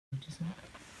What'd you say?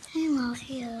 I love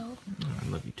you. Oh, I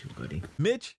love you too, buddy.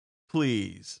 Mitch,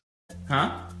 please.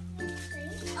 Huh?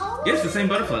 Yeah, it's the same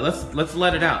butterfly. Let's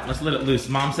let it out. Let's let it loose.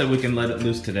 Mom said we can let it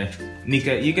loose today.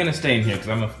 Nika, you're gonna stay in here because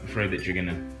I'm afraid that you're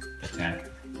gonna attack.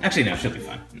 Actually, no, she'll be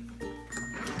fine.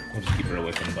 We'll just keep her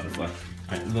away from the butterfly. All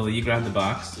right, Lily, you grab the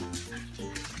box.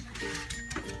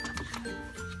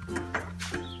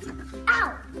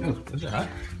 Ow! Oh, is it hot?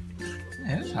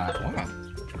 Yeah, it's hot. Wow.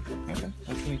 Okay,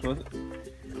 let me close it.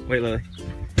 Wait, Lily.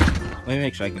 Let me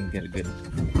make sure I can get a good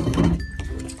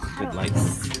light.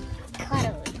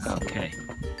 Cuddles. Okay.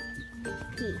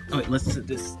 Oh, wait, let's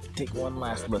just take one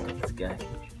last look at this guy.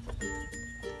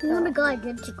 Oh my god,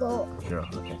 good to go. Sure,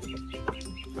 okay.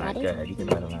 Alright, go ahead. You can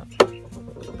let him out.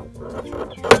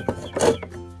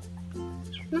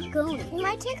 Not going. It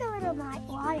might take a little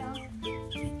while.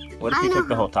 What if you took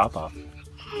the whole top off?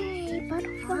 Hey,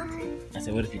 butterfly. I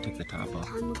said, what if you took the top off?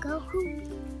 Time to go home.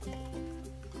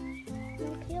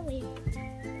 Okay,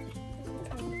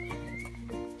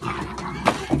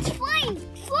 it's flying!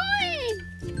 Flying!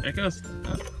 There it goes.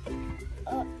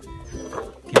 Can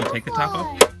you take the top off?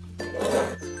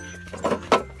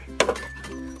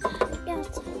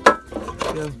 Yes.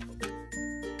 Go.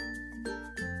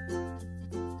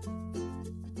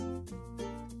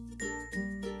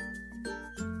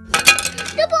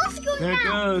 The ball's going There it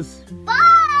out. goes.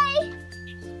 Bye!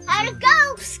 How to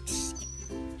go?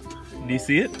 Do you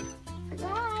see it?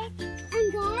 Bye.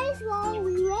 And guys, while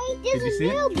we wait, Did you there's a see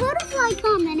it? little butterfly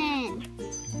coming in.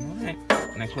 Alright.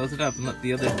 Now close it up and let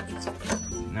the other...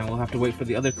 Now we'll have to wait for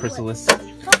the other chrysalis.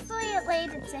 Hopefully it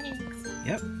laid its eggs.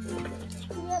 Yep.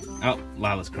 Yep. Oh,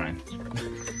 Lila's crying.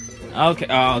 Okay.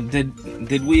 Oh,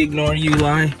 did we ignore you,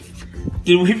 Li?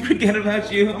 Did we forget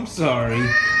about you? I'm sorry.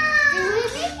 Did we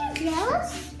make you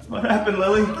jealous? What happened,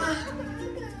 Lily?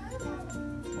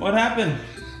 What happened?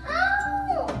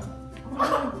 Oh!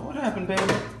 What happened, baby?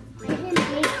 I didn't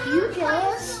make you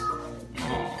jealous.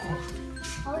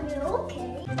 Are you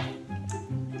okay?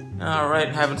 Alright,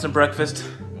 having some breakfast.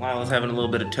 Lila's having a little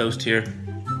bit of toast here.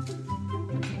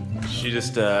 She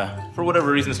just, for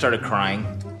whatever reason, started crying.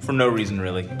 For no reason,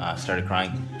 really. Started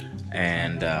crying.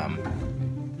 And,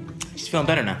 she's feeling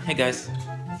better now. Hey, guys.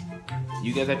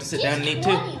 You guys have to sit down and eat,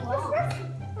 too.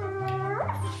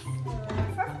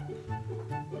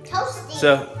 Toasty.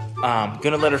 So,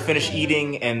 gonna let her finish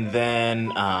eating and then,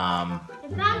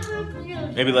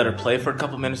 maybe let her play for a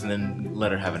couple minutes and then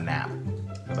let her have a nap.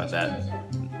 How about that?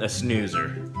 A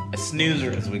snoozer. A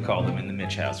snoozer, as we call them in the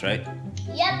Mitch house, right?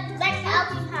 Yep, like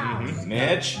Alfie's house.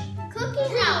 Mitch? Cookie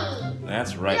house.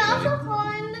 That's right, We also Lily. call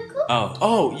him the cookie.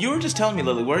 Oh, you were just telling me,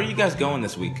 Lily, where are you guys going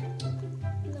this week?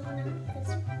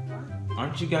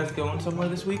 Aren't you guys going somewhere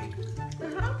this week?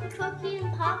 Cookie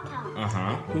and Pop house.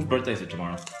 Uh-huh. Whose birthday is it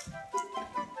tomorrow?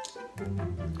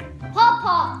 Pop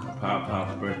Pop.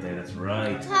 Pop's birthday, that's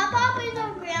right. Pop Pop is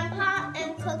our grandpa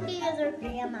and Cookie is our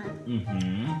grandma.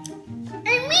 Mm-hmm. And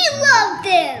we love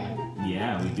them.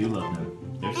 Yeah, we do love them.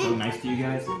 They're so nice to you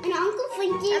guys. And Uncle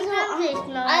Frankie is our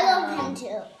uncle. I love him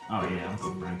too. Oh, yeah,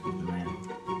 Uncle Frank is the man.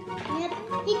 Yep,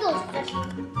 he goes fishing.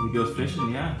 He goes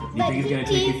fishing, yeah. You But think he's gonna he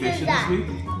take you teases fishing us. this week?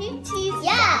 He teases.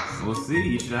 Yes. We'll see.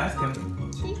 You should ask him.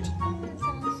 He teases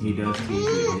us. He does tease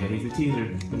you. Yeah, he's a teaser.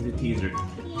 He's a teaser.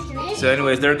 He's So,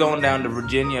 anyways, they're going down to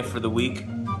Virginia for the week.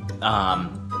 So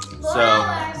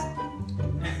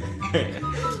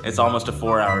it's almost a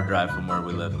 4-hour drive from where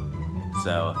we live.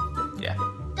 So, yeah.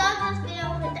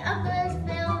 Douglasville with the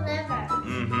Douglasville River.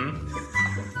 Mm-hmm.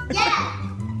 Yeah.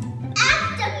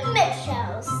 At the Mitch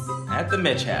house. At the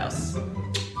Mitch house.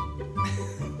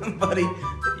 Buddy,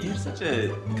 you're such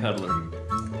a cuddler.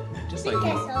 Just like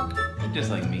me. Just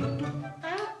like me.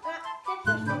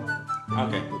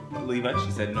 Okay, Levi,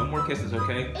 she said no more kisses,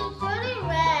 okay? It's really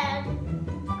red.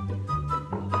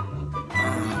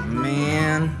 Oh,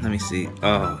 man. Let me see.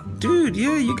 Oh, dude,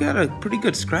 yeah, you got a pretty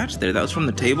good scratch there. That was from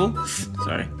the table.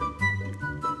 Sorry.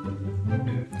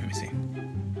 Let me see.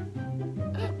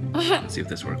 Let's see if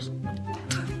this works.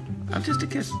 I'm just a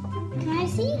kiss. Can I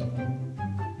see?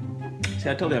 See,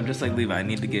 I told you I'm just like Levi. I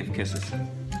need to give kisses.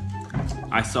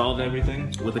 I solved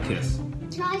everything with a kiss.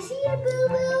 Can I see your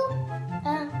boo-boo?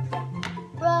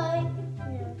 Right.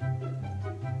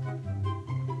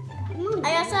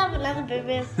 I also have another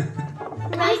boo-boo.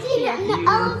 Can I see your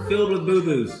You're filled with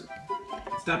boo-boos.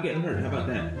 Stop getting hurt. How about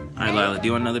that? All right, Lyla, do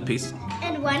you want another piece?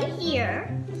 And one here.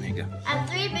 There you go. I have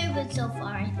 3 boo-boos so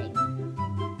far, I think.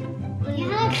 You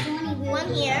have 20 boo-boos.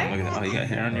 One here. Look at that. Oh, you got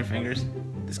hair on your fingers?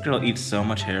 This girl eats so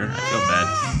much hair. I feel bad.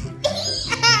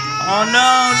 Oh,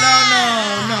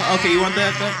 no. Okay, you want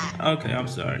that? Okay, I'm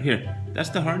sorry. Here. That's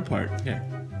the hard part. Here.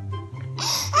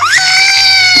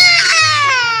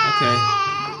 Okay.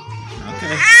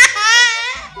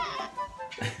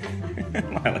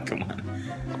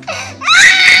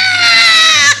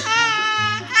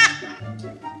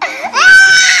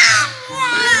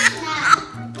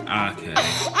 Okay.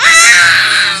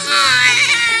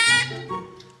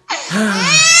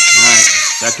 Alright,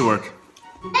 back to work.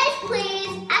 Mitch,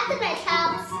 please, at the Mitch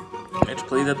house. Mitch,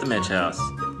 please, at the Mitch house.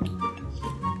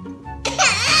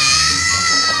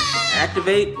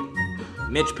 Activate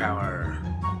Mitch power.